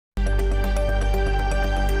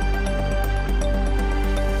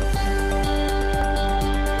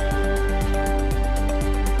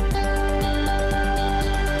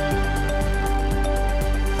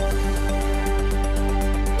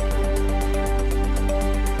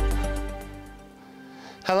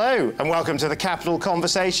Hello and welcome to the Capital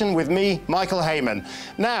Conversation with me, Michael Hayman.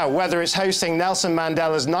 Now, whether it's hosting Nelson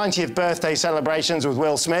Mandela's 90th birthday celebrations with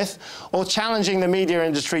Will Smith or challenging the media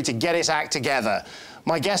industry to get its act together,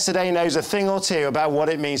 my guest today knows a thing or two about what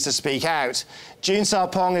it means to speak out. June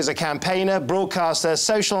Sarpong is a campaigner, broadcaster,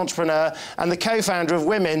 social entrepreneur and the co-founder of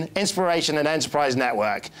Women, Inspiration and Enterprise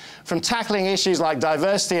Network. From tackling issues like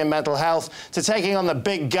diversity and mental health to taking on the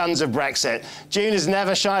big guns of Brexit, June has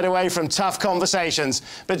never shied away from tough conversations.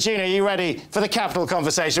 But June, are you ready for the Capital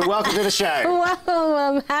Conversation? Welcome to the show. Well,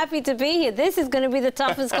 I'm happy to be here. This is going to be the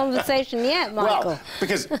toughest conversation yet, Michael. Well,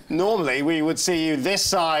 because normally we would see you this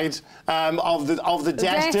side of the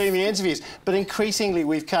desk doing the interviews, but increasingly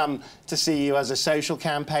we've come to see you as a social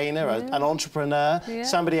campaigner, an entrepreneur,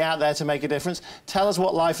 somebody out there to make a difference. Tell us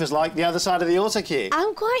what life is like the other side of the auto cue.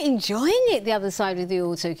 I'm quite enjoying it, the other side of the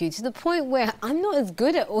auto cue, to the point where I'm not as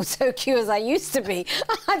good at auto cue as I used to be.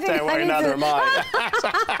 Don't worry, neither am I.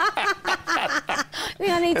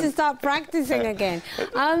 I need to start practicing again.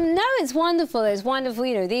 No, it's wonderful. It's wonderful.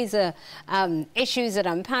 You know, these are issues that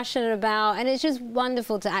I'm passionate about, and it's just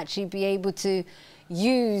wonderful to actually be able to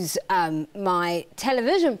use my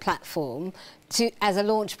television platform as a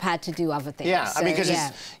launch pad to do other things. Yeah, so, I mean, because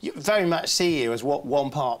you very much see you as one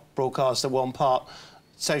part broadcaster, one part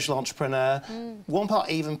social entrepreneur, one part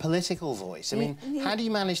even political voice. I mean, how do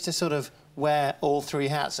you manage to sort of wear all three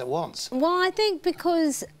hats at once? Well, I think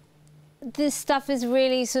because this stuff is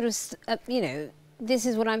really sort of, you know, this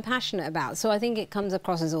is what I'm passionate about. So I think it comes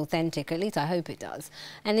across as authentic, at least I hope it does.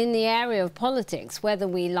 And in the area of politics, whether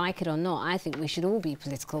we like it or not, I think we should all be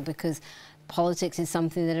political, because politics is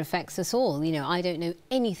something that affects us all. You know, I don't know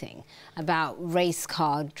anything about race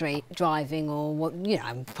car driving or what, you know,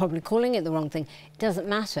 I'm probably calling it the wrong thing. It doesn't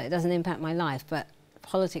matter, it doesn't impact my life, but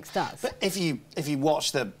politics does. But if you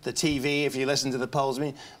watch the TV, if you listen to the polls, I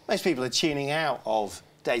mean, most people are tuning out of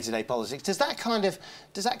day-to-day politics. Does that kind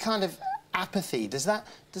of apathy, does that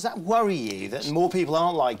worry you that more people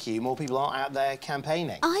aren't like you, more people aren't out there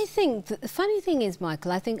campaigning? I think that the funny thing is,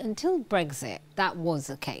 Michael, I think until Brexit that was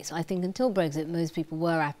the case. I think until Brexit most people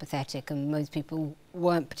were apathetic and most people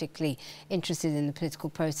weren't particularly interested in the political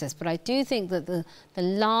process. But I do think that the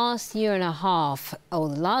last year and a half, or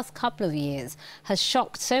the last couple of years, has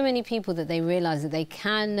shocked so many people that they realise that they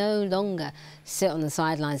can no longer sit on the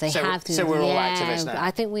sidelines. They have to. So we're all activists now? I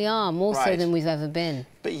think we are, more so than we've ever been.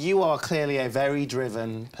 But you are clearly a very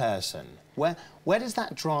driven person. Where does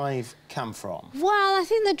that drive come from? Well, I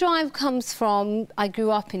think the drive comes from, I grew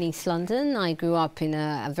up in East London. I grew up in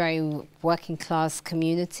a very working class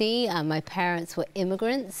community. My parents were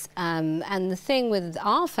immigrants. And the thing with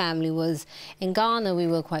our family was, in Ghana we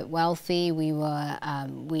were quite wealthy. We were,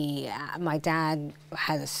 my dad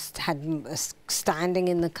had a standing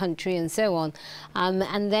in the country and so on.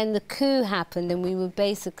 And then the coup happened and we were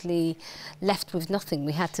basically left with nothing.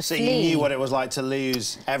 We had to flee. So you knew what it was like to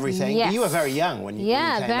lose everything? Yes. But you were very young when you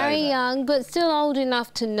Yeah, came very over. young, but still old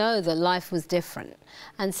enough to know that life was different.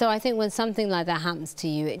 And so I think when something like that happens to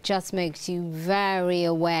you, it just makes you very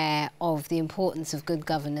aware of the importance of good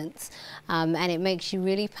governance, and it makes you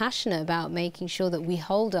really passionate about making sure that we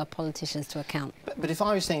hold our politicians to account. But if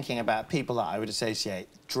I was thinking about people that I would associate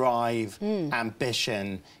drive,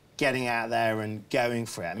 ambition, getting out there and going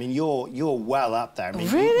for it, I mean, you're well up there. I mean,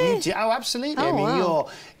 really? Oh, absolutely. Oh, I mean, wow.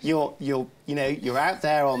 you're out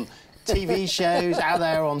there on TV shows, out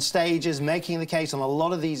there on stages, making the case on a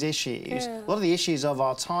lot of these issues, a lot of the issues of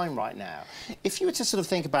our time right now. If you were to sort of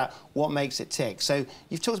think about what makes it tick, so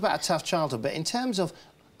you've talked about a tough childhood, but in terms of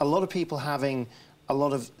a lot of people having a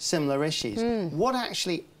lot of similar issues, what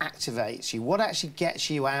actually activates you? What actually gets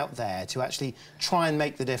you out there to actually try and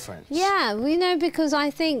make the difference? Yeah, you know, because I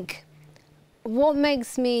think what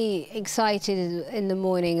makes me excited in the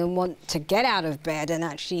morning and want to get out of bed and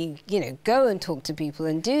actually, you know, go and talk to people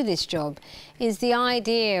and do this job is the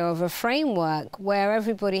idea of a framework where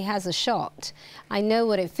everybody has a shot. I know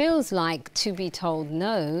what it feels like to be told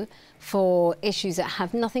no for issues that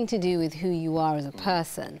have nothing to do with who you are as a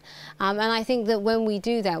person. And I think that when we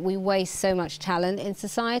do that, we waste so much talent in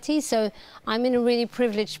society. So I'm in a really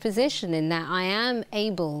privileged position in that I am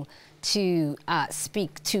able to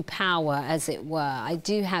speak to power, as it were. I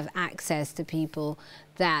do have access to people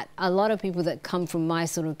that a lot of people that come from my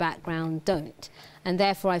sort of background don't. And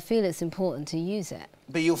therefore I feel it's important to use it.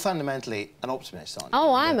 But you're fundamentally an optimist, aren't you?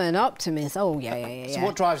 Oh, I'm an optimist. Oh, yeah. So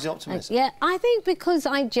what drives the optimism? Yeah, I think because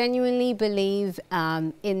I genuinely believe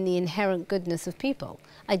in the inherent goodness of people.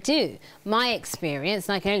 I do. My experience,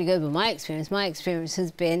 and I can only go by my experience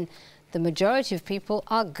has been the majority of people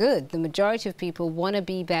are good. The majority of people want to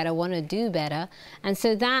be better, want to do better. And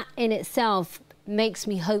so that in itself makes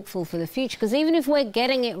me hopeful for the future. Because even if we're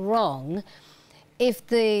getting it wrong, if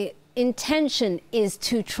the intention is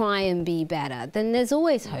to try and be better, then there's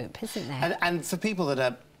always hope, isn't there? And for people that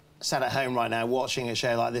are sat at home right now watching a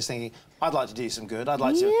show like this thinking, I'd like to do some good, I'd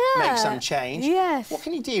like to make some change. Yes. What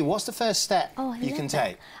can you do? What's the first step you can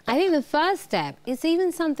take? I think the first step is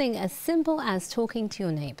even something as simple as talking to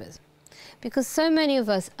your neighbours. Because so many of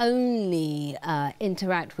us only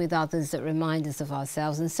interact with others that remind us of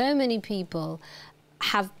ourselves, and so many people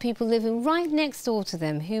have people living right next door to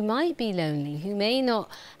them who might be lonely, who may not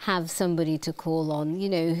have somebody to call on, you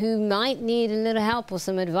know, who might need a little help or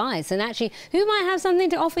some advice, and actually who might have something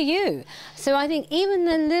to offer you. So I think even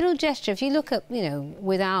the little gesture, if you look at, you know,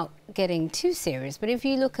 without getting too serious, but if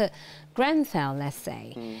you look at Grenfell, let's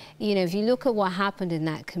say, you know, if you look at what happened in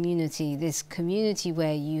that community, this community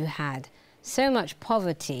where you had so much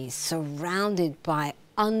poverty surrounded by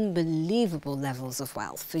unbelievable levels of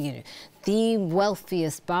wealth, you know, the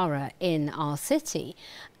wealthiest borough in our city.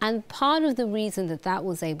 And part of the reason that that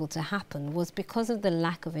was able to happen was because of the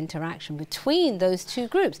lack of interaction between those two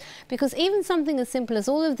groups. Because even something as simple as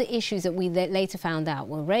all of the issues that we later found out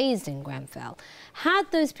were raised in Grenfell, had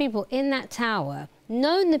those people in that tower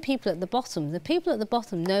known the people at the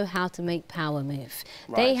bottom know how to make power move.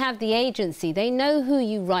 Right. They have the agency, they know who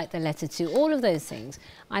you write the letter to, all of those things.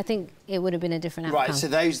 I think it would have been a different outcome. Right, so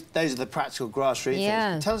those are the practical grassroots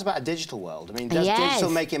things. Tell us about a digital world. I mean, does digital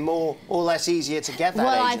make it more or less easier to get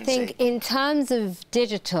that agency? I think in terms of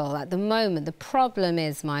digital at the moment, the problem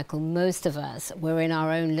is, Michael, most of us, we're in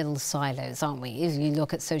our own little silos, aren't we? If you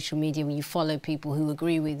look at social media, when you follow people who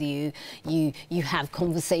agree with you, you have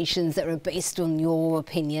conversations that are based on your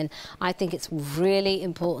opinion. I think it's really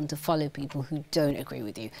important to follow people who don't agree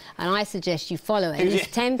with you. And I suggest you follow at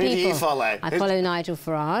least 10 people. Who do you follow? I follow Nigel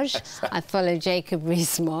Farage. I follow Jacob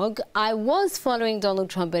Rees-Mogg. I was following Donald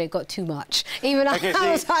Trump, but it got too much. Even I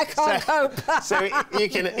was like, I can't cope. So you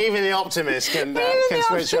can, even the optimist can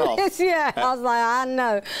switch off. Yeah, I was like, I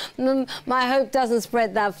know. My hope doesn't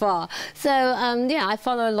spread that far. So, yeah, I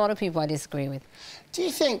follow a lot of people I disagree with. Do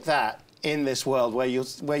you think that in this world where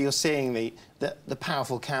you're seeing the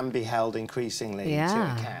powerful can be held increasingly to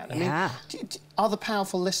account? I mean, are the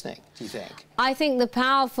powerful listening, do you think? I think the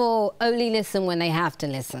powerful only listen when they have to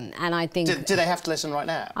listen, and I think... Do they have to listen right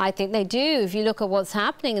now? I think they do. If you look at what's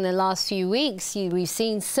happening in the last few weeks, we've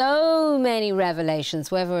seen so many revelations,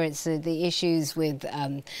 whether it's the issues with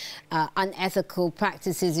unethical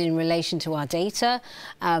practices in relation to our data,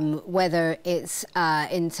 whether it's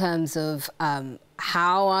in terms of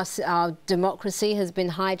how our democracy has been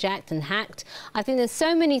hijacked and hacked. I think there's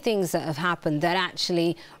so many things that have happened that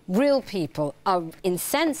actually real people are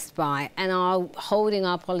incensed by and are holding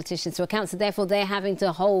our politicians to account. So therefore, they're having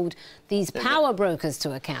to hold these power brokers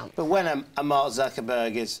to account. But when a Mark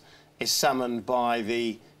Zuckerberg is summoned by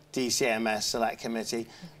the DCMS Select Committee,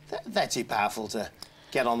 they're too powerful to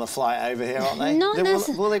get on the flight over here, aren't they?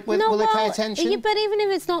 Will they pay attention? Yeah, but even if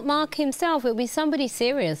it's not Mark himself, it'll be somebody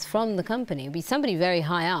serious from the company. It'll be somebody very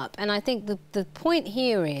high up. And I think the point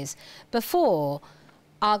here is, before,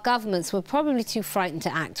 our governments were probably too frightened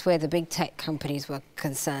to act where the big tech companies were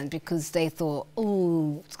concerned, because they thought,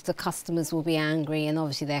 oh, the customers will be angry, and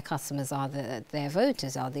obviously their customers are their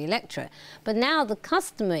voters, are the electorate. But now the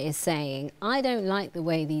customer is saying, I don't like the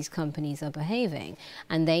way these companies are behaving,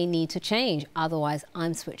 and they need to change, otherwise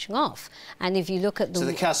I'm switching off. And if you look at the... So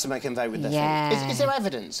the customer can vote with their feet. Is there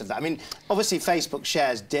evidence of that? I mean, obviously Facebook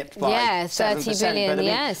shares dipped by 7%, 30 billion, but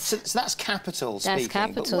I mean, so that's capital speaking. That's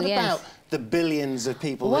capital, but what about the billions of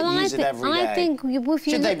people that use it every day? I think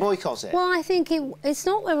should they boycott it? Well, I think it's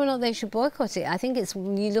not whether or not they should boycott it. I think it's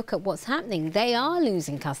when you look at what's happening, they are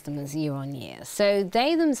losing customers year on year. So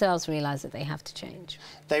they themselves realise that they have to change.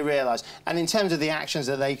 They realise. And in terms of the actions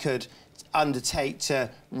that they could undertake to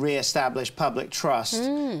re-establish public trust,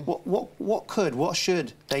 what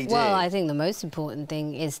should they do? Well, I think the most important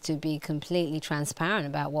thing is to be completely transparent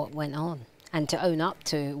about what went on, and to own up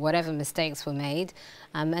to whatever mistakes were made,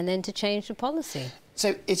 and then to change the policy.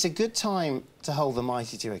 So it's a good time to hold the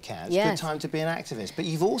mighty to account. It's a good time to be an activist. But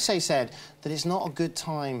you've also said that it's not a good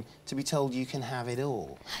time to be told you can have it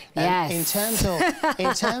all. Yes. In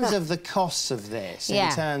terms of the costs of this,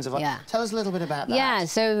 in terms of... Tell us a little bit about that. Yeah,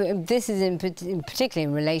 so this is particularly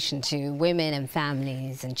in relation to women and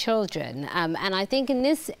families and children. And I think in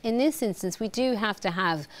this instance, we do have to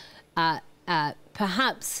have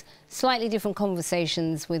perhaps slightly different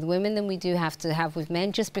conversations with women than we do have to have with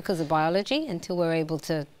men, just because of biology, until we're able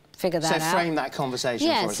to figure that out. So frame that conversation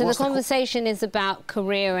for us. Yeah, so the conversation is about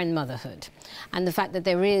career and motherhood, and the fact that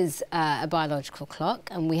there is a biological clock,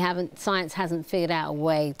 and science hasn't figured out a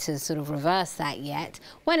way to sort of reverse that yet.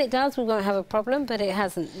 When it does, we won't have a problem, but it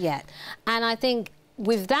hasn't yet. And I think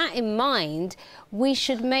with that in mind, we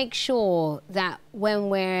should make sure that when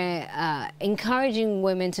we're encouraging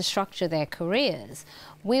women to structure their careers,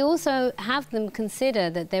 we also have them consider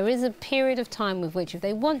that there is a period of time with which, if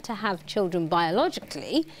they want to have children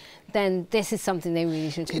biologically, then this is something they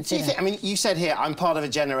really should consider. Do you think, I mean, you said here, I'm part of a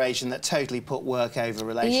generation that totally put work over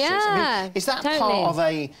relationships. Yeah, I mean, is that totally.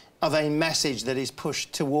 part of a message that is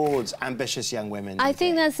pushed towards ambitious young women? I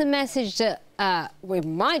think that's a message that, with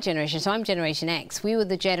my generation, so I'm Generation X, we were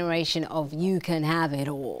the generation of you can have it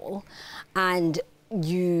all, and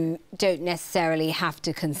you don't necessarily have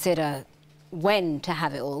to consider when to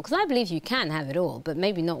have it all, because I believe you can have it all, but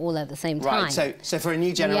maybe not all at the same time. Right, so for a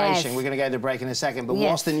new generation, we're going to go to break in a second, but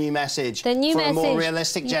what's the new message for a more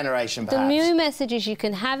realistic generation, perhaps? The new message is you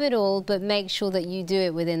can have it all, but make sure that you do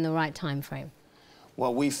it within the right time frame.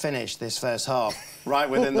 Well, we've finished this first half right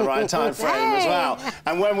within the right time frame as well.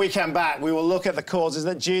 And when we come back, we will look at the causes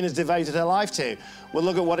that June has devoted her life to. We'll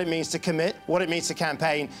look at what it means to commit, what it means to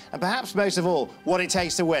campaign, and perhaps most of all, what it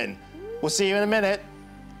takes to win. We'll see you in a minute.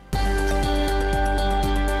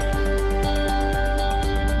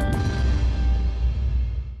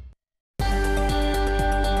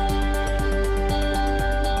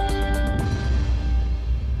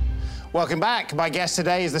 Welcome back. My guest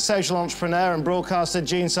today is the social entrepreneur and broadcaster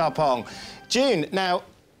June Sarpong. June, now,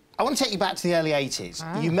 I want to take you back to the early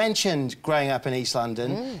 80s. You mentioned growing up in East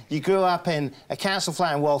London. You grew up in a council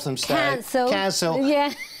flat in Walthamstow. Council.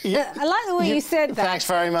 Yeah. I like the way you said that. Thanks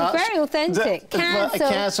very much. Very authentic. A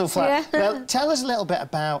council flat. Yeah. Now, tell us a little bit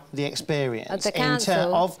about the experience. At the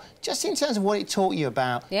council. Just in terms of what it taught you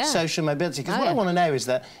about social mobility. Because what I want to know is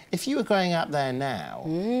that if you were growing up there now,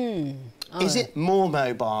 is it more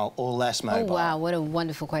mobile or less mobile? Oh, wow, what a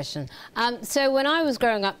wonderful question. So when I was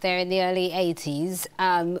growing up there in the early 80s,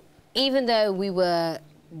 even though we were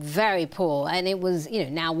very poor, and it was, you know,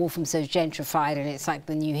 now Walthamstow's gentrified and it's like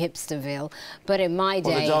the new hipsterville, but in my day...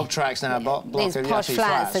 Well, the dog tracks now block these posh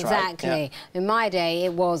flats, exactly. Right? Yeah. In my day,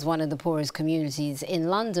 it was one of the poorest communities in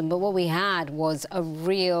London, but what we had was a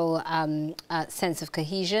real sense of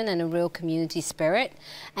cohesion and a real community spirit,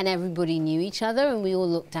 and everybody knew each other and we all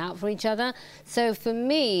looked out for each other. So for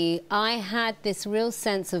me, I had this real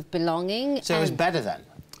sense of belonging. So it was better then?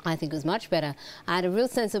 I think it was much better. I had a real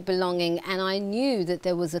sense of belonging, and I knew that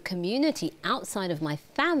there was a community outside of my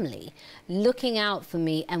family looking out for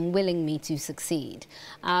me and willing me to succeed.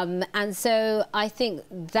 And so I think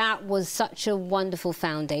that was such a wonderful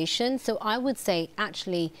foundation. So I would say,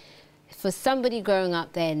 actually, for somebody growing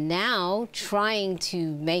up there now, trying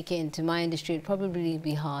to make it into my industry, it'd probably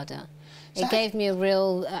be harder. So it gave me it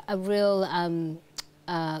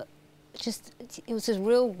was a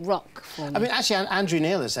real rock for me. I mean, actually, Andrew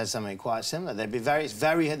Neil has said something quite similar. It's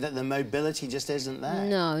very that the mobility just isn't there.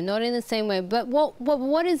 No, not in the same way. But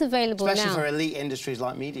what is available now? Especially for elite industries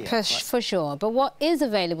like media. For sure. But what is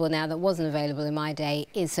available now that wasn't available in my day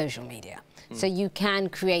is social media. So you can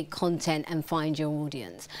create content and find your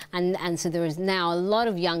audience. And so there is now a lot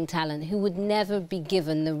of young talent who would never be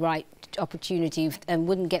given the right opportunity and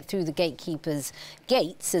wouldn't get through the gatekeepers'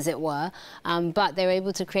 gates, as it were, but they're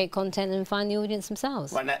able to create content and find the audience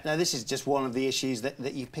themselves. Right, now this is just one of the issues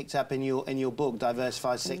that you picked up in your book,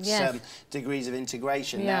 Diversified 6 Degrees of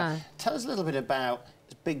Integration. Yeah. Now, tell us a little bit about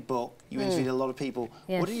this big book. You interviewed a lot of people.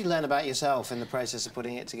 Yes. What did you learn about yourself in the process of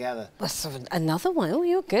putting it together? Another one. Oh,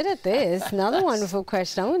 you're good at this. Another wonderful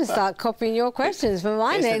question. I'm going to start copying your questions for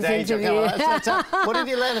my next interview. What did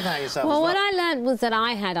you learn about yourself? Well, what I learned was that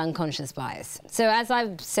I had unconscious bias. So as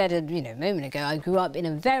I've said a moment ago, I grew up in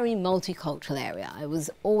a very multicultural area. I was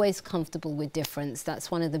always comfortable with difference.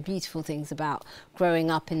 That's one of the beautiful things about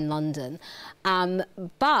growing up in London.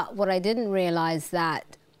 But what I didn't realise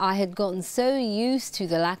that I had gotten so used to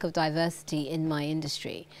the lack of diversity in my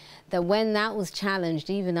industry that when that was challenged,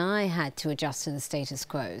 even I had to adjust to the status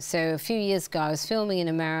quo. So a few years ago, I was filming in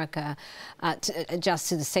America to adjust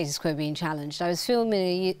to the status quo being challenged. I was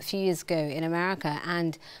filming a few years ago in America,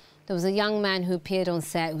 and there was a young man who appeared on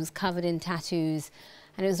set who was covered in tattoos.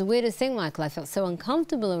 And it was the weirdest thing, Michael. I felt so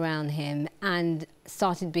uncomfortable around him and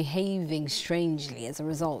started behaving strangely as a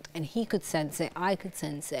result. And he could sense it, I could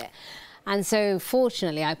sense it. And so,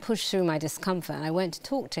 fortunately, I pushed through my discomfort and I went to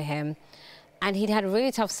talk to him. And he'd had a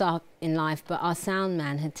really tough start in life, but our sound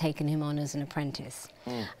man had taken him on as an apprentice.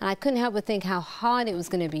 And I couldn't help but think how hard it was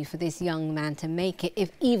going to be for this young man to make it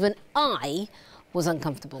if even I was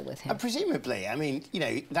uncomfortable with him. And presumably, I mean, you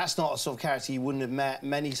know, that's not a sort of character you wouldn't have met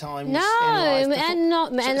many times in No, life before. and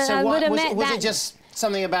I would have met that. Was it just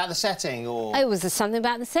something about the setting, or...? It was something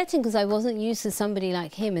about the setting, because I wasn't used to somebody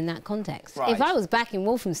like him in that context. Right. If I was back in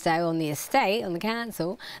Walthamstow on the estate, on the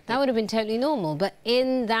council, that would have been totally normal. But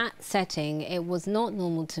in that setting, it was not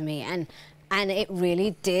normal to me. And it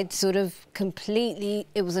really did sort of completely,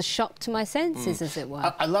 it was a shock to my senses, as it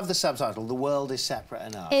were. I love the subtitle, The World is Separate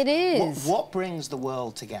Enough. It is. What brings the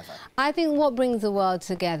world together? I think what brings the world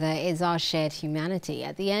together is our shared humanity.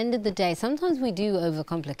 At the end of the day, sometimes we do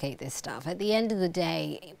overcomplicate this stuff. At the end of the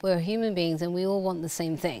day, we're human beings and we all want the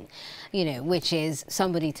same thing, you know, which is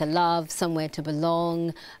somebody to love, somewhere to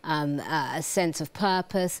belong, a sense of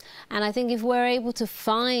purpose. And I think if we're able to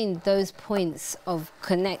find those points of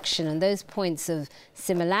connection and those points of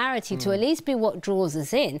similarity to at least be what draws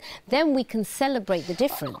us in, then we can celebrate the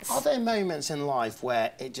difference. Are there moments in life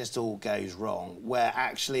where it just all goes wrong, where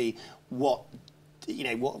actually what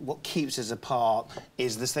keeps us apart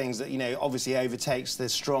is the things that, you know, obviously overtakes the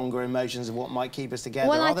stronger emotions of what might keep us together?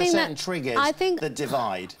 Well, are there certain triggers that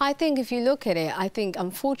divide? I think if you look at it, I think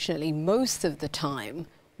unfortunately most of the time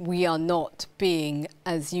we are not being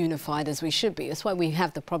as unified as we should be. That's why we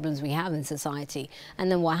have the problems we have in society.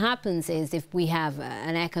 And then what happens is, if we have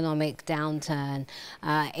an economic downturn,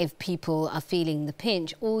 if people are feeling the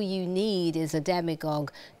pinch, all you need is a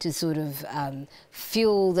demagogue to sort of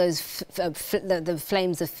fuel those the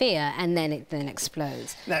flames of fear, and then it then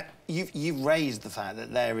explodes. Now, you've raised the fact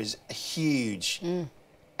that there is a huge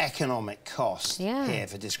economic cost here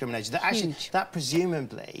for discrimination. That actually, that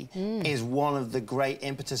presumably is one of the great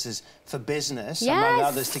impetuses for business, among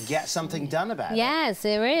others, to get something done about it. Yes,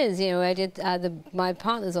 there is. You know, I did. My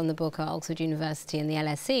partners on the book are Oxford University and the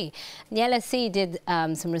LSE. And the LSE did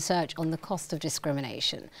some research on the cost of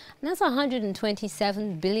discrimination, and that's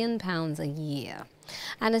 £127 billion a year.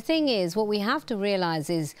 And the thing is, what we have to realise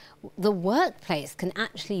is the workplace can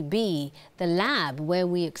actually be the lab where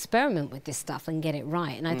we experiment with this stuff and get it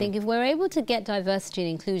right. And I think if we're able to get diversity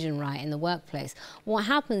and inclusion right in the workplace, what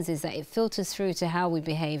happens is that it filters through to how we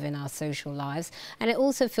behave in our social lives, and it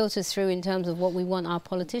also filters through in terms of what we want our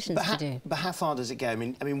politicians to do. But how far does it go? I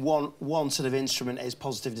mean, one sort of instrument is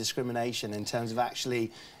positive discrimination in terms of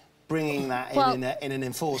actually bringing that in an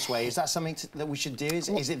enforced way. Is that something that we should do?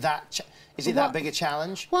 Is it that big a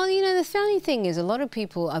challenge? Well, you know, the funny thing is, a lot of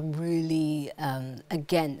people are really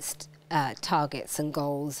against targets and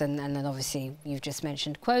goals, and then obviously you've just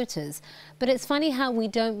mentioned quotas. But it's funny how we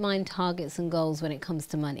don't mind targets and goals when it comes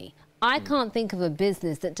to money. I can't think of a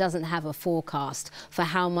business that doesn't have a forecast for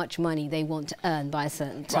how much money they want to earn by a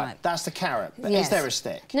certain time. Right, that's the carrot. But is there a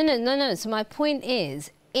stick? No. So my point is,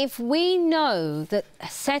 if we know that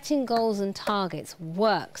setting goals and targets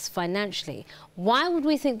works financially, why would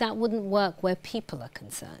we think that wouldn't work where people are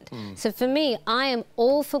concerned? So for me, I am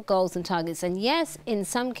all for goals and targets, and yes, in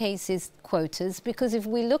some cases, quotas, because if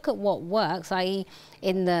we look at what works, i.e.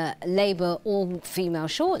 in the Labour all-female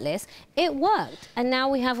shortlist, it worked. And now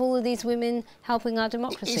we have all of these women helping our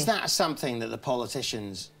democracy. Is that something that the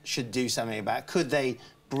politicians should do something about? Could they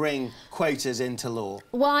bring quotas into law?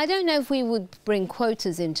 Well, I don't know if we would bring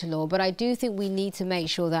quotas into law, but I do think we need to make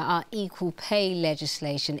sure that our equal pay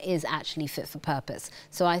legislation is actually fit for purpose.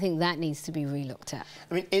 So I think that needs to be relooked at.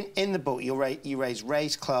 I mean, in the book, you raise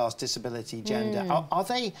race, class, disability, gender. Are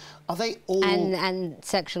they all... And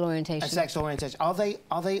sexual orientation. And sexual orientation. Are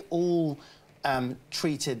they all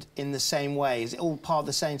treated in the same way? Is it all part of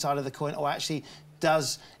the same side of the coin, or actually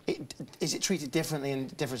is it treated differently in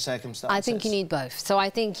different circumstances? I think you need both. So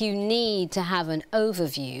I think you need to have an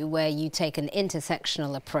overview where you take an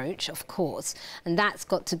intersectional approach, of course, and that's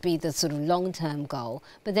got to be the sort of long-term goal.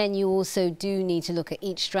 But then you also do need to look at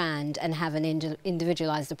each strand and have an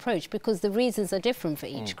individualised approach, because the reasons are different for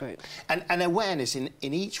each group. And awareness in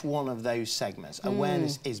each one of those segments,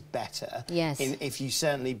 awareness is better. Yes. If you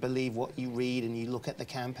certainly believe what you read and you look at the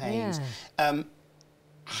campaigns.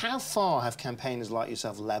 How far have campaigners like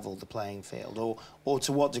yourself levelled the playing field, or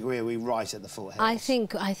to what degree are we right at the foothills? I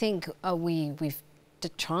think we've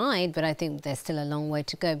tried, but I think there's still a long way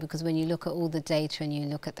to go, because when you look at all the data and you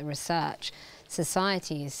look at the research,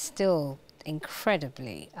 society is still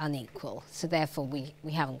incredibly unequal. So therefore, we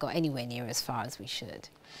haven't got anywhere near as far as we should.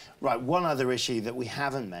 Right, one other issue that we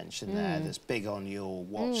haven't mentioned there that's big on your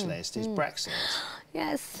watch list is Brexit.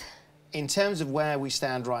 Yes. In terms of where we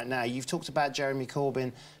stand right now, you've talked about Jeremy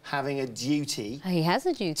Corbyn having a duty. He has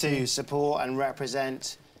a duty to support and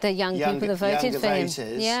represent the young people that voted for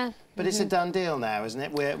him. Yeah. But it's a done deal now, isn't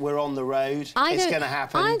it? We're on the road. It's going to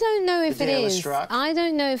happen. I don't know if it is. Struck. I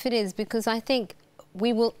don't know if it is, because I think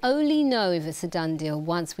we will only know if it's a done deal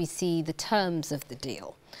once we see the terms of the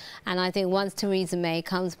deal. And I think once Theresa May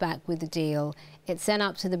comes back with the deal, it's sent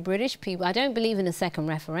up to the British people. I don't believe in a second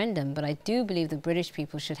referendum, but I do believe the British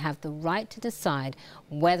people should have the right to decide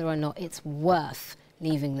whether or not it's worth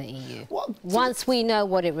leaving the EU, once we know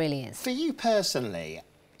what it really is. For you personally,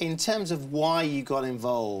 in terms of why you got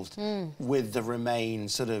involved with the Remain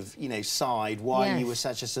sort of, you know, side, why you were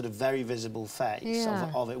such a sort of very visible face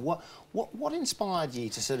of it, what inspired you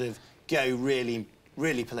to sort of go really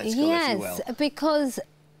political, if you will? Yes, because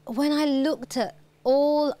when I looked at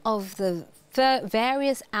all of the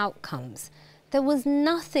various outcomes, there was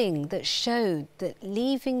nothing that showed that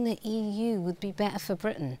leaving the EU would be better for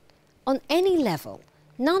Britain on any level.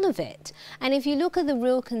 None of it. And if you look at the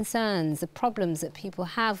real concerns, the problems that people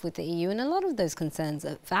have with the EU, and a lot of those concerns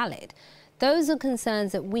are valid, those are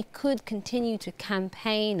concerns that we could continue to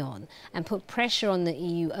campaign on and put pressure on the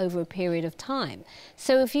EU over a period of time.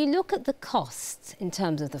 So if you look at the costs in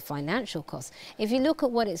terms of the financial costs, if you look at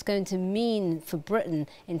what it's going to mean for Britain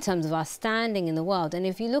in terms of our standing in the world, and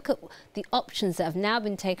if you look at the options that have now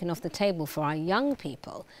been taken off the table for our young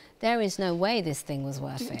people, there is no way this thing was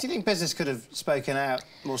worth it. Do you think business could have spoken out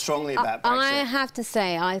more strongly about Brexit? I have to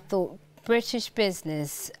say, I thought British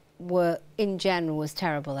business in general was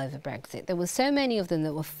terrible over Brexit. There were so many of them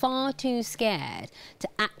that were far too scared to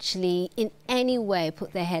actually in any way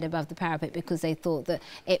put their head above the parapet because they thought that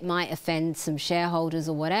it might offend some shareholders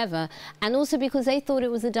or whatever, and also because they thought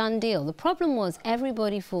it was a done deal. The problem was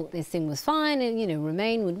everybody thought this thing was fine and, you know,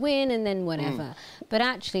 Remain would win and then whatever. But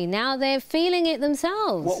actually now they're feeling it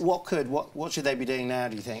themselves. What should they be doing now,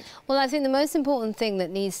 do you think? Well, I think the most important thing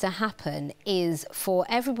that needs to happen is for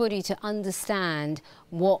everybody to understand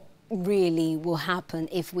what really will happen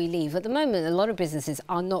if we leave. At the moment, a lot of businesses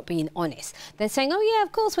are not being honest. They're saying, oh yeah,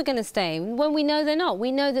 of course we're going to stay, when we know they're not. We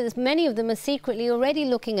know that many of them are secretly already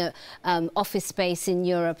looking at office space in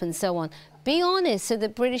Europe and so on. Be honest so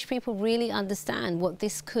that British people really understand what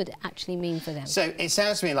this could actually mean for them. So it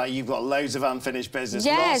sounds to me like you've got loads of unfinished business,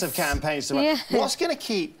 lots of campaigns to run. What's going to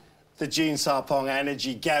keep the June Sarpong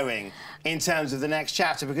energy going in terms of the next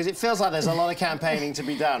chapter? Because it feels like there's a lot of campaigning to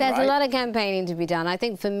be done, There's a lot of campaigning to be done. I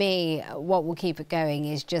think for me, what will keep it going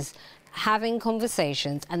is just having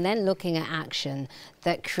conversations and then looking at action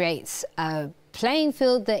that creates a playing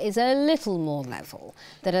field that is a little more level,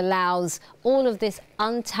 that allows all of this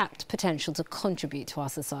untapped potential to contribute to our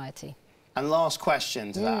society. And last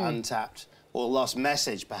question to that untapped, or last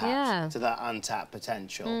message perhaps, to that untapped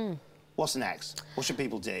potential. What's next? What should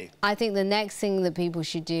people do? I think the next thing that people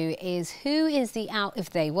should do is who is the if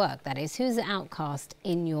they work, that is, who's the outcast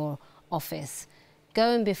in your office?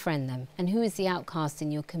 Go and befriend them. And who is the outcast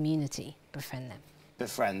in your community? Befriend them.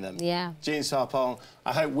 Befriend them. Yeah. June Sarpong,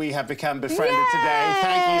 I hope we have become befriended today.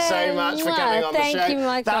 Thank you so much for coming on the show. Thank you,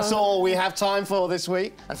 Michael. That's all we have time for this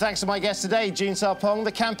week. And thanks to my guest today, June Sarpong,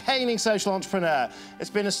 the campaigning social entrepreneur. It's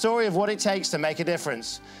been a story of what it takes to make a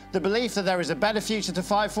difference. The belief that there is a better future to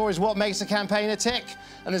fight for is what makes a campaigner tick.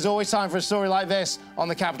 And there's always time for a story like this on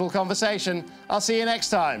The Capital Conversation. I'll see you next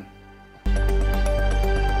time.